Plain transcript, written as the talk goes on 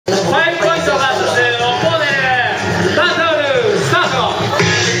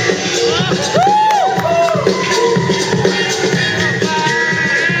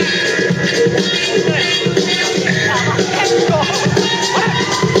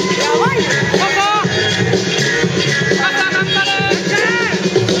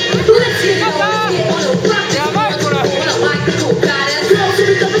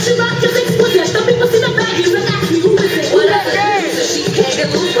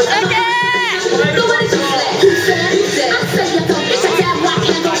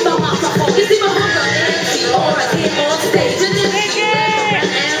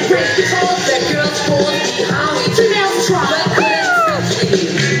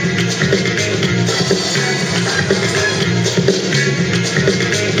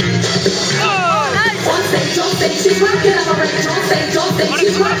She's rocking up a range. On stage,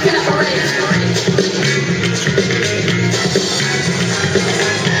 she's rocking up a range.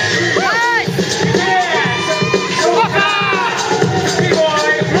 Right! BBOY Battle!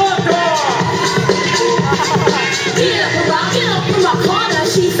 Get up from my corner.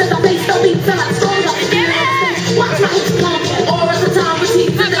 She said the face don't be till I'm stronger. Watch my hips pumping. Or at the time with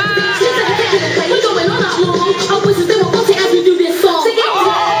teeth. She's a play. We're going on that long. I wish they were watching as we do this song.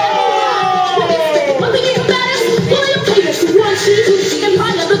 She and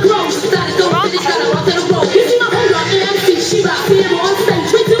part of the grown. She started going finish, got her off to the road. You see my homegirl MC, she rock here on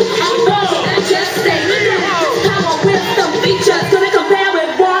stage. We do and just stay with them. Power with some features, gonna compare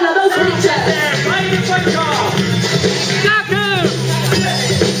with one of those creatures.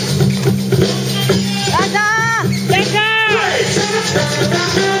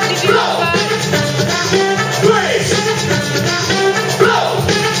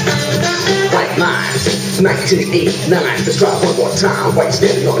 White lines, 1989. Let's try one more time. White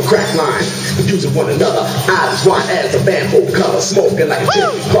standing on the crack line, using one another. Eyes wide as a manhole cover, smoking like a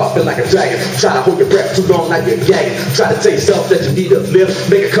chimney, coughing like a dragon. Try to hold your breath too long like you're gagging. Try to tell yourself that you need a lift.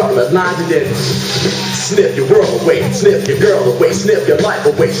 Make a couple of lines and then sniff your world away, sniff your girl away, sniff your life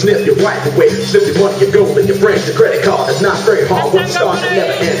away, sniff your wife away, sniff your money, your gold, and your friends, your credit card. It's not very hard. One start to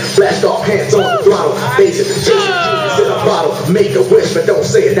never end. Blast off, hands on the throttle, basic, chasing genius in a bottle. Make a wish, but don't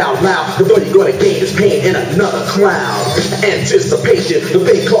say it out loud. The all you're gonna gain is pain in another cloud. Anticipation, the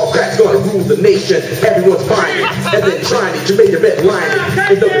thing called crack's gonna rule the nation. Everyone's buying it, and then trying it. You made your bet lying it,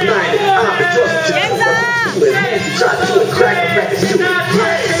 and don't deny it. I'm the drug that you do it. Hands you try to do it, crack the crack is stupid.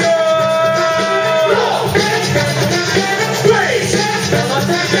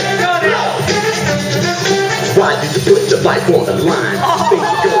 Why did you put your life on the line? Things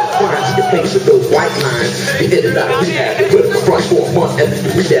are good, fine, so you paint with those white lines. You ended up rehab, you put the front for a month, and then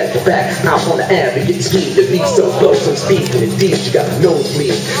you rehab the back. Out on the ab, you get schemed, you need some flow, some speed, and indeed, you got a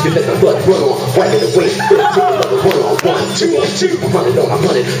nosebleed. You let the blood run on, wipe it away, then take another 1 on 1, 2 on 2, 100 on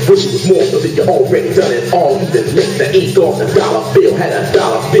 100. Wish it was more, but then you already done it. All you did make the ink off the dollar bill, had a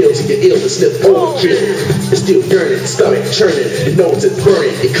dollar bill to get ill to slip overkill. It's still yearning, stomach churning, your nose is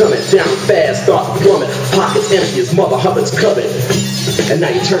burning, you're coming down fast, start to plummet, pockets empty, his mother hubbard's covered, and now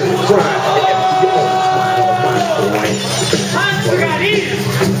you're turning to crime, and everything you own is mine, all mine, all mine.